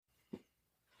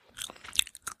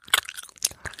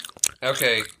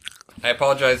Okay, I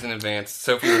apologize in advance.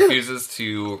 Sophie refuses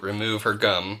to remove her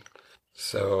gum.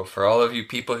 So, for all of you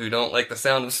people who don't like the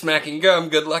sound of smacking gum,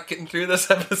 good luck getting through this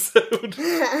episode.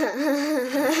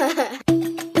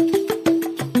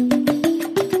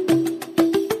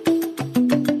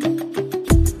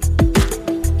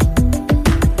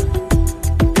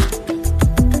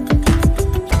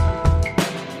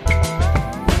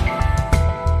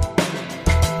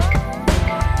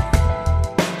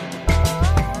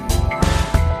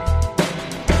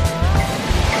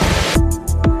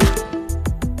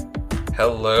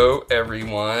 Hello,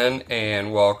 everyone,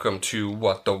 and welcome to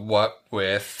What the What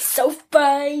with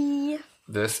Sophie.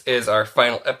 This is our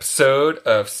final episode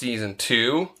of Season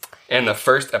 2, and the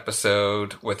first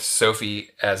episode with Sophie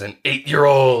as an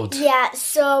 8-year-old. Yeah,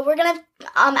 so we're gonna,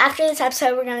 after this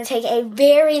episode, we're gonna take a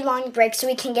very long break so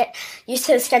we can get used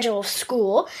to the schedule of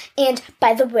school. And,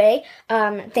 by the way,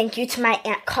 thank you to my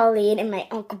Aunt Colleen and my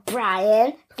Uncle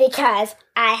Brian, because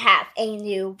I have a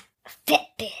new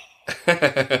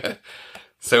Fitbit.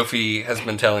 Sophie has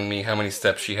been telling me how many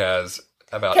steps she has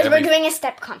about Because we're doing a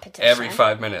step competition. every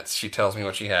 5 minutes. She tells me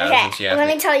what she has. Okay, And she asks let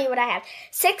me tell you what I have.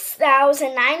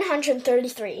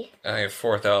 6,933. I have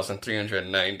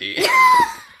 4,390.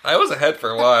 I was ahead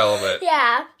for a while, but...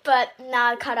 Yeah, but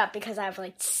now I caught up because I have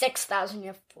like 6,000, you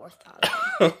have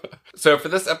 4,000. So for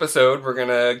this episode, we're going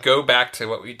to go back to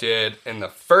what we did in the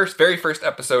very first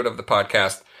episode of the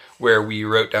podcast, where we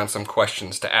wrote down some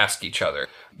questions to ask each other.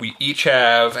 We each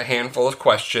have a handful of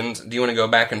questions. Do you want to go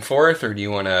back and forth, or do you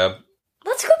want to...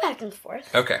 Let's go back and forth.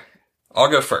 Okay.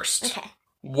 I'll go first. Okay.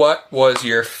 What was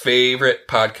your favorite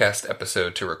podcast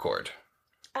episode to record?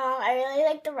 I really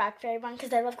like the Rock Fairy one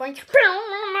because I love going...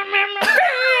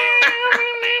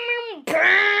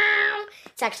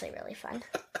 It's actually really fun,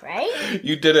 right?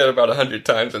 You did it about 100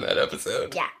 times in that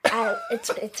episode. Yeah, it's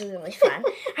really fun.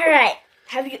 All right.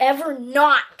 Have you ever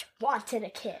not wanted a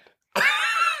kid?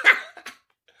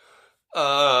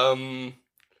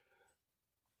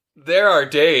 There are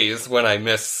days when I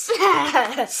miss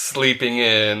sleeping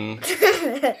in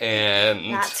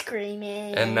and Not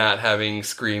screaming. and not having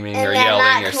screaming and or then yelling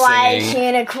not or quite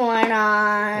singing. unicorn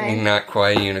on. And not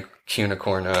quite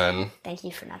unicorn on. Thank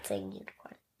you for not saying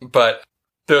unicorn. But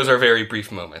those are very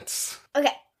brief moments.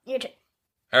 Okay, your turn.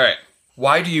 All right.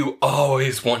 Why do you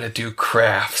always want to do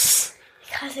crafts?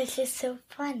 Because it's just so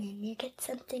fun and you get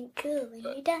something cool when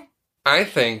you're done. I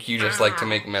think you just like to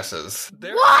make messes.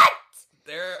 What?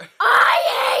 There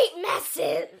I hate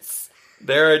messes.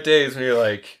 are days when you're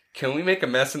like, can we make a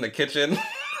mess in the kitchen?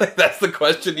 Like, that's the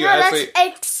question you ask me.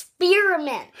 That's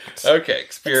experiment. Okay,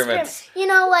 experiments. You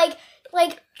know,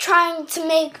 like trying to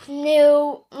make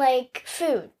new, like,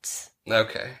 foods.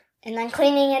 Okay. And then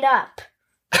cleaning it up.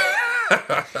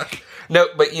 No,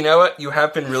 but you know what? You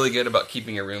have been really good about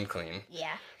keeping your room clean.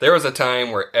 Yeah. There was a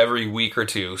time where every week or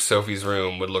two, Sophie's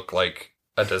room would look like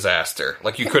a disaster.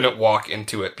 Like, you couldn't walk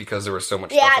into it because there was so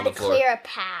much stuff on the floor. Yeah, to clear a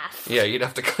path. Yeah, you'd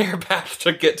have to clear a path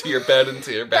to get to your bed and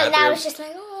to your But bathroom. now it's just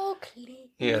like, oh, clean.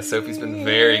 Yeah, Sophie's been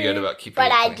very good about keeping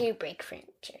But it I clean. do break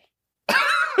furniture.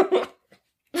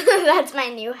 That's my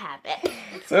new habit.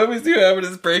 Sophie's new habit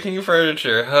is breaking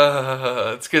furniture.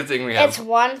 It's a good thing we have. It's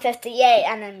 1:58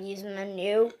 and I'm using the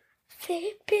new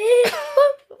Fitbit.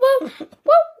 Woo, woo,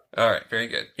 woo. Alright, very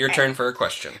good. Your turn for a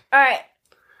question. Alright.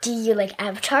 Do you like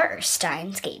Avatar or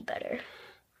Steins Gate better?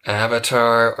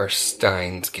 Avatar or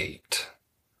Steins Gate?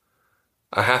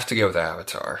 I have to go with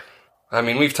Avatar. I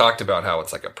mean, we've talked about how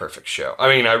it's like a perfect show. I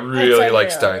mean, I really like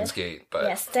Steins Gate, but...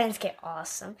 Yeah, Steins Gate,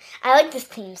 awesome. I like this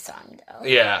theme song, though.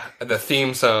 Yeah, the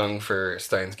theme song for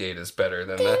Steins Gate is better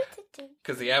than the...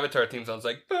 Because the Avatar theme song's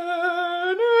like...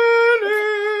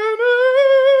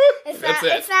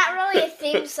 It's not really a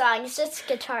theme song, it's just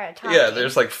guitar talking. Yeah,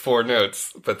 there's like 4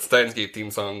 notes, but Steins Gate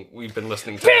theme song, we've been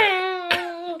listening to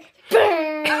it.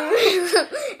 Okay.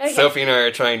 Sophie and I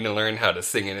are trying to learn how to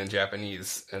sing it in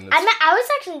Japanese. And it's, I was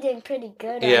actually doing pretty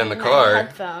good yeah, on in the my car.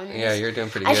 headphones. Yeah, you're doing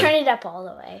pretty I good. turned it up all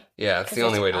the way. Yeah, it's the 'cause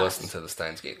only it's way to awesome. listen to the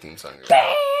Steins Gate theme song.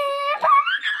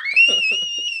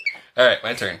 Alright,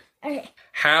 my turn. Okay.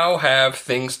 How have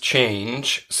things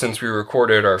changed since we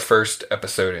recorded our first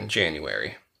episode in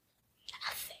January?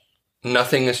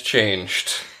 Nothing has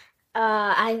changed.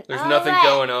 There's nothing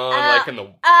going on like in the...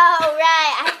 Oh,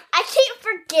 right. I keep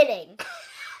forgetting.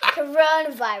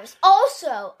 Coronavirus.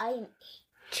 Also, I am...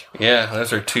 Yeah,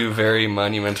 those are 2 very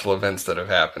monumental events that have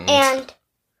happened. And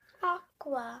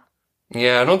Aqua.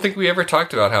 Yeah, I don't think we ever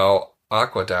talked about how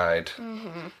Aqua died.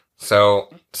 Mm-hmm.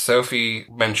 So, Sophie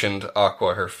mentioned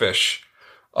Aqua, her fish,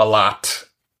 a lot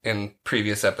in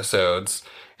previous episodes.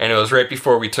 And it was right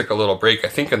before we took a little break, I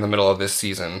think in the middle of this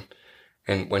season,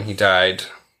 and when he died.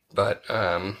 But,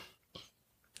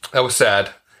 That was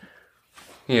sad.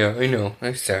 Yeah, I know.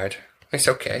 I'm sad. It's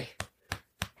okay.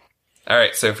 All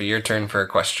right, Sophie, your turn for a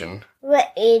question.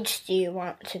 What age do you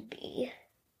want to be?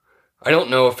 I don't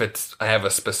know if I have a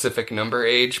specific number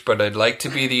age, but I'd like to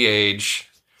be the age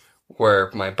where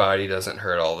my body doesn't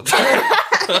hurt all the time.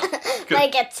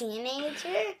 Like a teenager?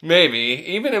 Maybe.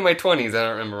 Even in my 20s, I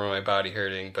don't remember my body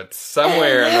hurting, but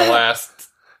somewhere in the last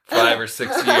 5 or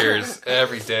 6 years,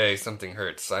 every day something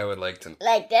hurts. I would like to...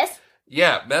 Like this?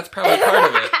 Yeah, that's probably part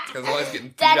of it, because I'm always getting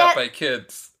beat up by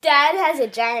kids. Dad has a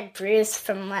giant bruise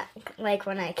from like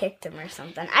when I kicked him or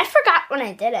something. I forgot when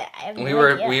I did it. I have no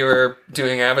idea. We were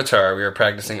doing Avatar. We were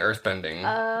practicing earthbending,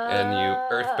 and you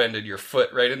earthbended your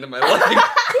foot right into my leg.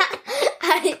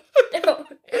 I don't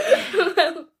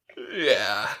know.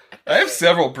 Yeah. I have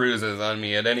several bruises on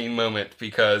me at any moment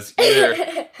because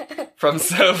either from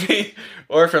Sophie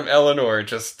or from Eleanor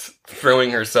just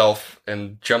throwing herself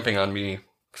and jumping on me.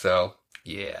 So,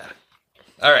 yeah.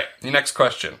 All right, the next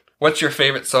question. What's your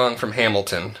favorite song from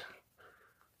Hamilton?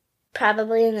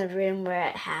 Probably In the Room Where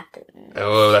It Happened.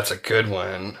 Oh, that's a good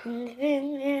one. In the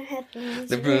room where it happens.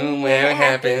 The room where it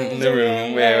happened. The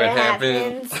room where it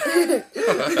happens.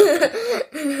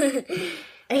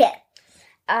 Okay.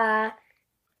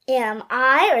 Am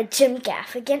I or Jim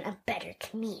Gaffigan a better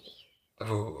comedian?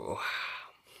 Ooh.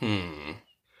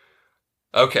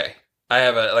 Okay. I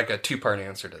have a two-part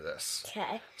answer to this.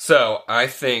 Okay. So, I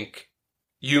think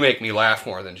you make me laugh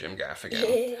more than Jim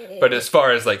Gaffigan. But as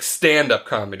far as like stand-up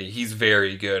comedy, he's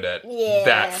very good at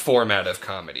that format of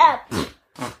comedy.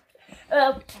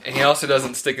 And he also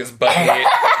doesn't stick his butt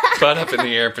up in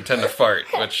the air and pretend to fart,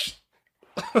 which...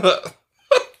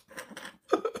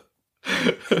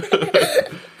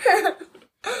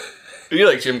 You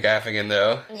like Jim Gaffigan,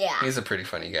 though. Yeah. He's a pretty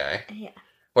funny guy. Yeah.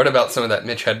 What about some of that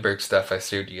Mitch Hedberg stuff I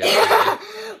showed you yesterday?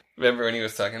 Remember when he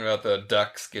was talking about the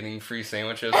ducks getting free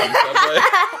sandwiches from Subway?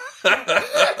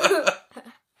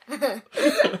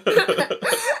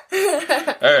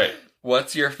 All right.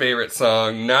 What's your favorite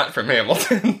song not from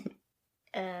Hamilton?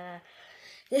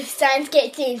 The Steins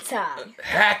Gate theme song.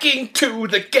 Hacking to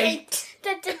the gate.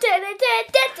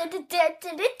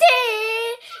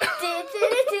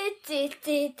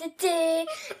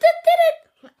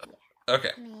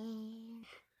 Okay.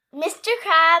 Mr.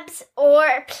 Krabs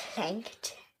or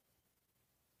Plankton?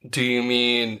 Do you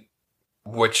mean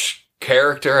which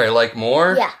character I like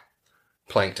more? Yeah.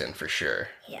 Plankton, for sure.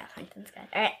 Yeah, Plankton's good.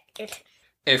 Alright, your turn.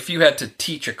 If you had to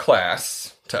teach a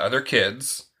class to other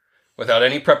kids without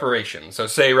any preparation, so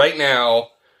say right now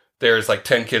there's like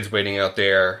 10 kids waiting out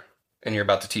there and you're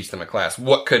about to teach them a class,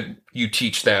 what could you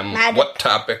teach them? Magic. What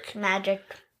topic? Magic.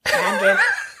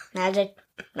 Magic.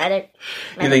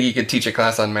 You think you could teach a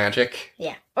class on magic?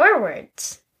 Yeah. Or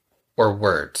words. Or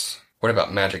words? What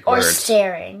about magic Or words?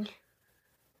 staring.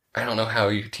 I don't know how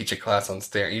you teach a class on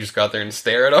staring. You just go out there and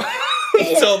stare at them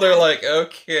until they're like,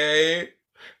 okay,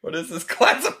 what is this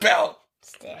class about?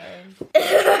 Staring.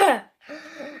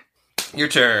 Your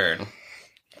turn.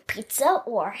 Pizza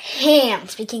or ham?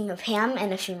 Speaking of ham,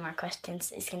 and a few more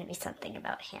questions, it's going to be something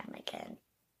about ham again.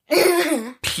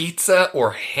 Pizza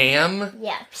or ham?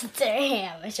 Yeah, pizza or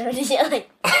ham. Which one did you like?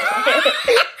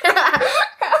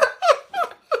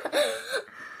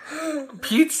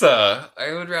 Pizza.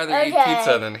 I would rather eat Okay.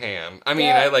 pizza than ham. I mean,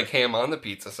 Yeah. I like ham on the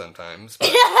pizza sometimes. But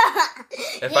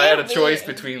if I had a choice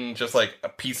between just like a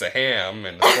piece of ham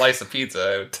and a slice of pizza,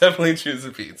 I would definitely choose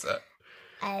a pizza.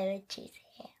 I would choose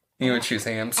ham. You would choose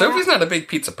ham? Sophie's not a big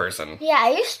pizza person. Yeah,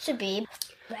 I used to be.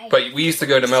 Right. But we used to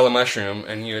go to Mellow Mushroom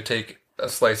and you would take a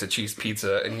slice of cheese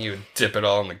pizza and you would dip it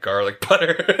all in the garlic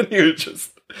butter and you would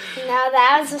just... No,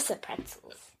 that was just the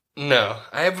pretzels. No,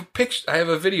 I have a picture. I have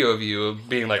a video of you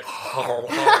being like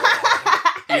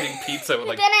eating pizza with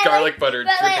like garlic butter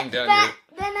dripping down your.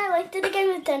 Then I liked it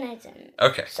again, but then I didn't.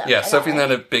 Okay, So, yeah, I Sophie's don't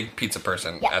not a big pizza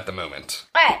person Yeah. at the moment.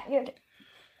 All right, you're good.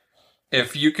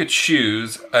 If you could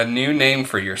choose a new name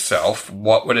for yourself,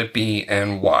 what would it be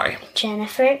and why?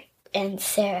 Jennifer and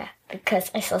Sarah,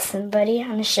 because I saw somebody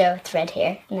on a show with red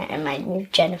hair, and that reminded me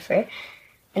of Jennifer.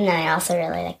 And then I also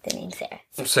really like the name Sarah.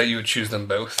 So you would choose them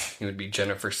both? You would be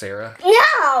Jennifer Sarah? No,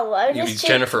 I would You'd be just choose.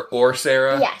 Jennifer or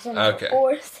Sarah? Yeah, Jennifer Okay.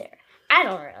 or Sarah. I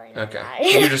don't really know Okay. why.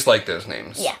 You just like those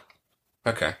names? Yeah.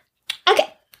 Okay.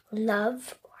 Okay.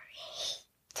 Love or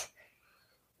hate?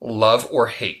 Love or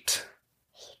hate?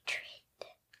 Hatred.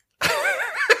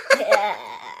 Yeah.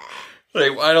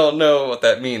 Like, I don't know what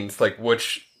that means. Like,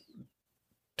 which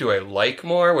do I like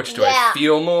more? Which do I Yeah.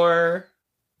 feel more?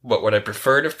 What would I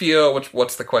prefer to feel?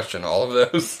 What's the question? All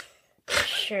of those?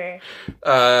 Sure.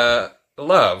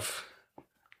 Love.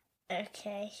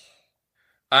 Okay.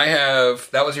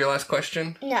 That was your last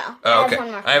question? No. Oh, I okay. have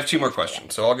one more. I have 2 more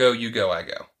questions. So I'll go, you go, I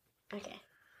go. Okay.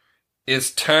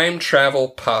 Is time travel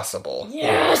possible?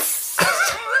 Yes!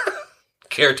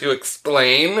 Care to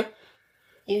explain?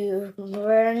 You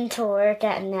learn to work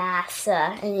at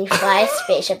NASA, and you fly a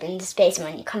spaceship into space, and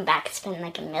when you come back, it's been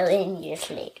like 1,000,000 years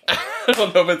later. I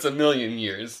don't know if it's 1,000,000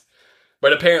 years.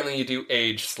 But apparently you do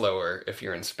age slower if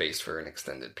you're in space for an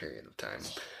extended period of time.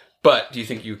 But do you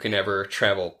think you can ever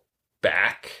travel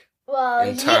back?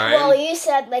 In time? You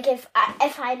said, like, if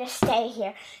I just stay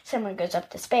here, someone goes up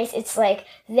to space, it's like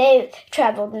they've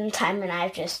traveled in time and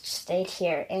I've just stayed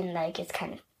here, and, like, it's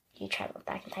kind of, you traveled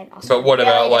back in time also. But what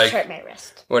about, I like, hurt my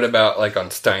wrist. What about, like,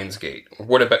 on Steins Gate?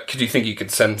 Could you think you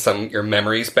could send some your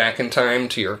memories back in time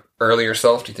to your earlier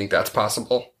self? Do you think that's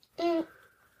possible?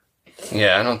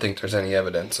 Yeah, I don't think there's any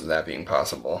evidence of that being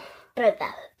possible. But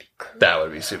that would be cool. That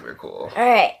would be super cool.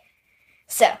 Alright,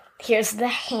 so, here's the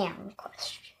ham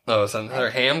question. Oh, is that another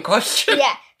ham question?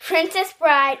 Yeah, Princess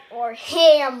Bride or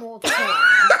Hamilton?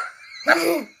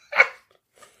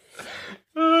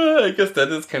 I guess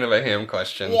that is kind of a ham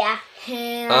question. Yeah,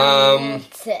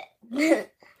 Hamilton.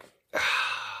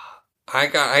 I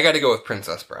got to go with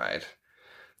Princess Bride.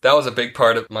 That was a big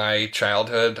part of my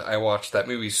childhood. I watched that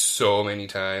movie so many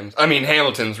times. I mean,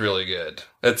 Hamilton's really good.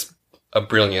 It's a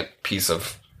brilliant piece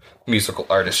of musical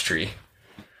artistry.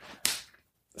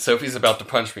 Sophie's about to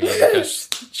punch me because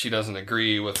she doesn't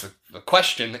agree with the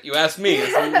question that you asked me.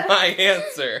 It's my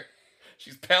answer.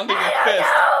 She's pounding her fist.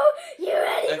 No, you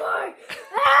anymore.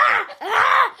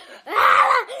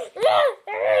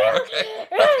 Okay.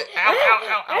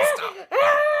 Ow, stop.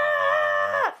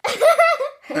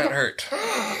 That hurt.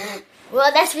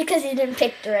 Well, that's because you didn't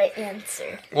pick the right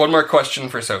answer. One more question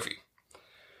for Sophie.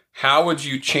 How would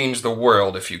you change the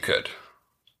world if you could?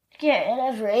 Get rid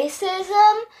of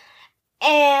racism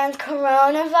and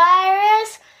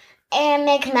coronavirus and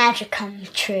make magic come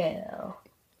true.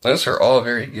 Those are all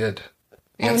very good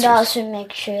answers. And also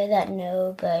make sure that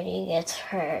nobody gets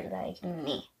hurt like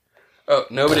me. Oh,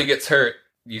 nobody gets hurt.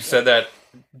 You said that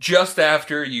just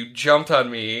after you jumped on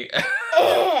me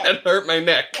and hurt my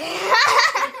neck.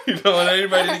 You don't want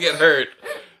anybody to get hurt.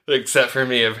 Except for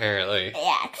me, apparently.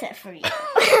 Yeah, except for you.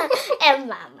 And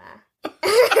Mama.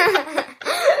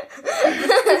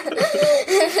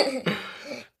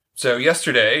 So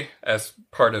yesterday, as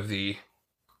part of the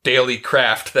daily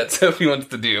craft that Sophie wants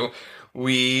to do,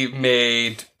 we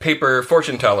made paper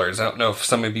fortune tellers. I don't know if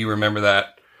some of you remember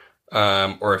that,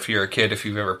 or if you're a kid, if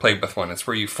you've ever played with one. It's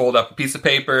where you fold up a piece of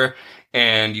paper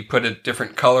and you put a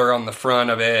different color on the front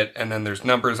of it, and then there's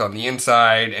numbers on the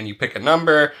inside, and you pick a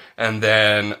number, and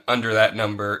then under that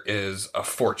number is a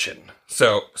fortune.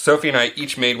 So Sophie and I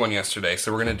each made one yesterday,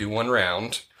 so we're going to do one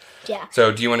round. Yeah.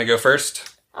 So do you want to go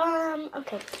first?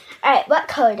 Okay. Alright, what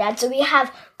color, Dad? So we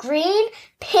have green,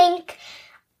 pink,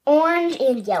 orange,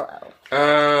 and yellow.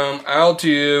 I'll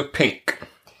do pink.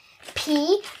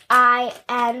 Pink.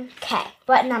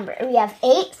 What number? We have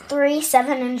 8, 3,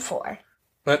 7, and 4.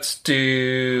 Let's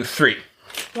do 3.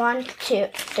 1, 2,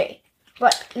 3.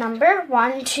 What number?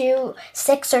 1, 2,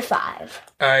 6, or 5?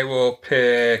 I will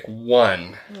pick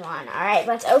 1. 1. Alright,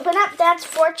 let's open up Dad's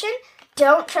fortune.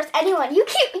 Don't trust anyone. You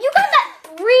got that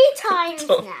 3 times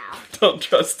now. Don't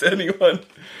trust anyone.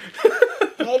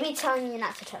 Maybe telling you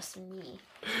not to trust me.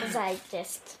 Because I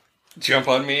just... Jump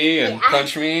on me and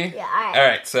punch me? Yeah, alright.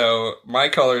 Alright, so my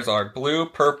colors are blue,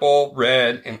 purple,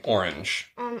 red, and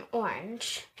orange.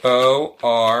 Orange.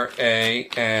 Orange.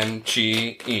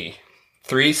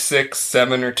 3, 6,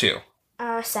 7, or 2?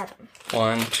 7.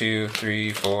 1, 2,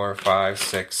 3, 4, 5,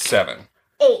 6, 7.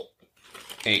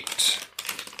 8.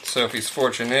 Sophie's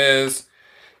fortune is,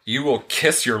 you will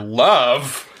kiss your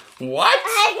love. What?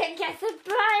 I can guess a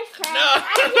boyfriend. No.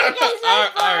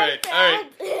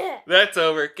 Alright. That's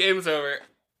over. Game's over.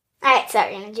 Alright, so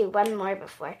we're going to do one more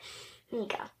before we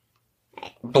go.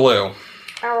 Right. Blue.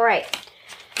 Alright.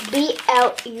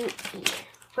 BLUE.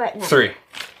 What number? 3.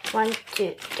 1,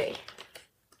 2, 3.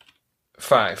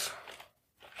 5.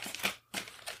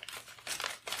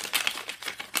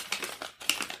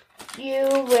 You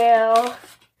will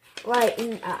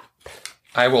lighten up.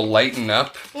 I will lighten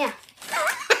up. Yeah.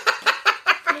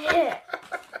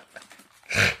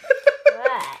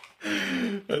 What?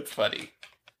 That's funny.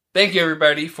 Thank you,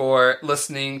 everybody, for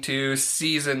listening to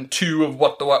Season 2 of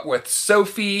What the What with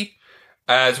Sophie.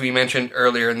 As we mentioned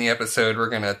earlier in the episode, we're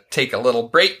going to take a little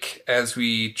break as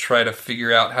we try to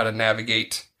figure out how to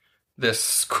navigate this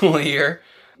school year.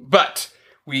 But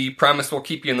we promise we'll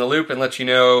keep you in the loop and let you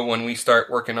know when we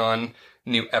start working on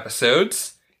new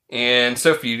episodes. And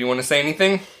Sophie, do you want to say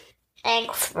anything?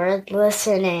 Thanks for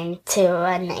listening to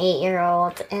an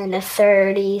 8-year-old and a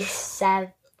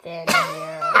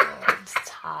 37-year-old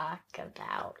talk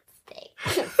about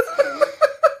things.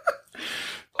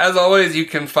 As always, you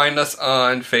can find us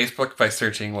on Facebook by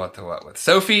searching What the What with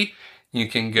Sophie. You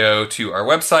can go to our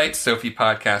website,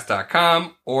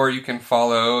 sophiepodcast.com, or you can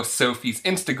follow Sophie's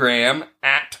Instagram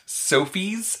at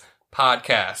Sophie's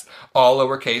Podcast. All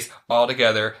lowercase, all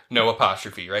together, no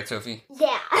apostrophe. Right, Sophie?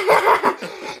 Yeah.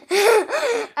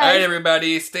 All right,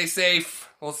 everybody. Stay safe.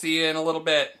 We'll see you in a little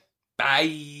bit.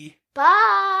 Bye.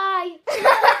 Bye.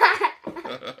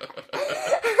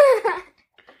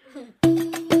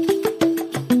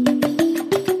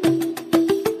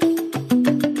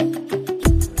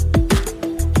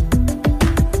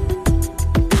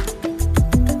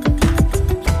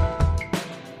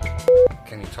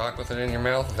 Can you talk with it in your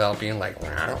mouth without being like...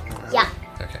 Yeah.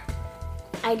 Okay.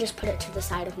 I just put it to the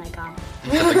side of my gum.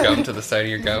 Put the gum to the side of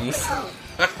your gums.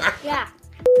 Yeah.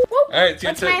 All right, it's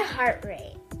your What's turn. my heart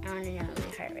rate? I want to know what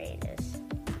my heart rate is.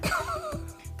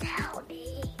 Tell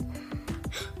me.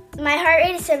 My heart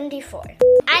rate is 74.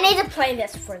 I need to play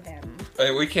this for them.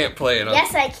 We can't play it on...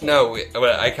 Yes, I can. No,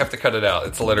 I have to cut it out.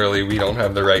 It's literally, we don't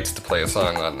have the rights to play a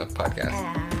song on the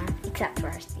podcast. Except for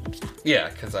our theme song. Yeah,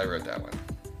 because I wrote that one.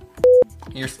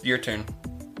 Your turn.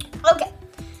 Okay.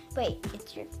 Wait,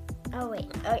 it's your... Oh, wait.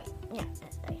 Oh, wait. Yeah.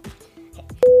 Okay.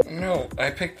 No, I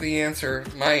picked the answer,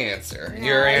 my answer. No,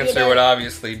 Your you answer didn't. would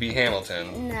obviously be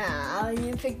Hamilton. No,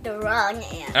 you picked the wrong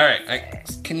answer. All right,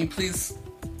 can you please...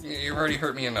 You've already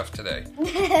hurt me enough today.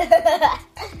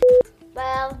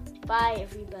 Well, bye,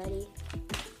 everybody.